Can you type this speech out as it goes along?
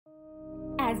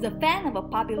As a fan of a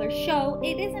popular show,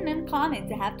 it isn't uncommon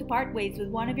to have to part ways with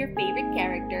one of your favorite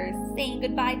characters. Saying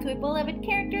goodbye to a beloved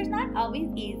character is not always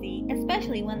easy,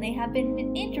 especially when they have been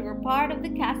an integral part of the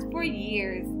cast for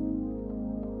years.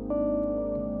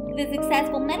 The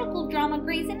successful medical drama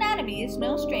Grey's Anatomy is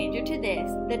no stranger to this.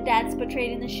 The deaths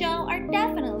portrayed in the show are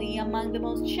definitely among the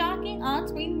most shocking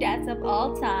on-screen deaths of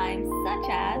all time, such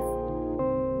as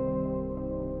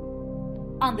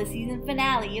on the season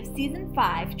finale of Season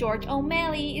 5, George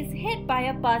O'Malley is hit by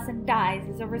a bus and dies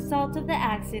as a result of the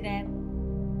accident.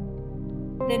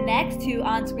 The next two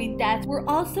on-screen deaths were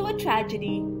also a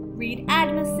tragedy. Reed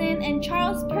Admison and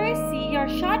Charles Percy are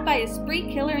shot by a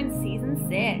spree killer in Season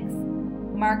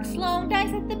 6. Mark Sloan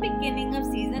dies at the beginning of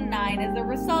Season 9 as a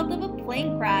result of a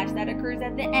plane crash that occurs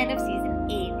at the end of Season 8.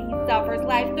 He suffers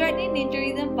life-threatening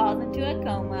injuries and falls into a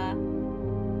coma.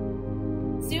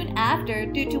 Soon after,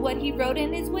 due to what he wrote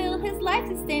in his will, his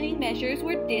life-sustaining measures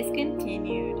were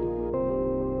discontinued.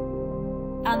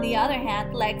 On the other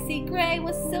hand, Lexi Gray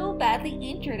was so badly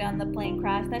injured on the plane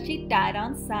crash that she died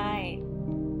on site.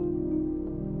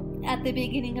 At the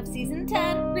beginning of Season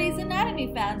 10, Grey's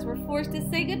Anatomy fans were forced to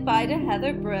say goodbye to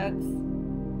Heather Brooks.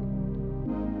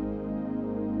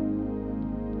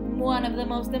 One of the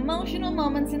most emotional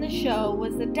moments in the show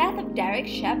was the death of Derek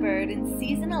Shepherd in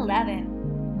Season 11.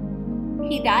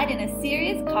 He died in a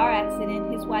serious car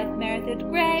accident. His wife Meredith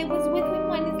Grey was with him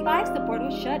when his life support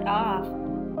was shut off.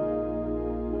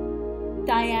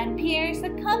 Diane Pierce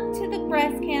succumbed to the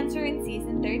breast cancer in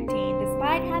Season 13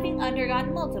 despite having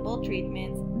undergone multiple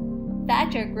treatments.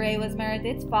 Thatcher Grey was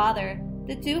Meredith's father.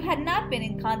 The two had not been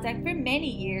in contact for many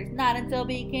years, not until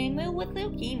he became ill with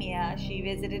leukemia. She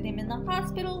visited him in the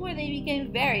hospital where they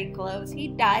became very close. He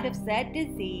died of said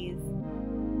disease.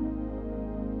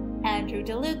 Andrew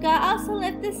DeLuca also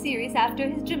left the series after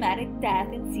his dramatic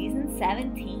death in Season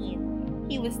 17.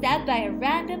 He was stabbed by a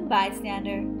random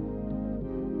bystander.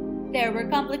 There were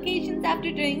complications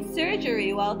after doing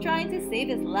surgery while trying to save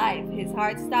his life. His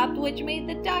heart stopped, which made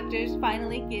the doctors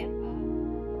finally give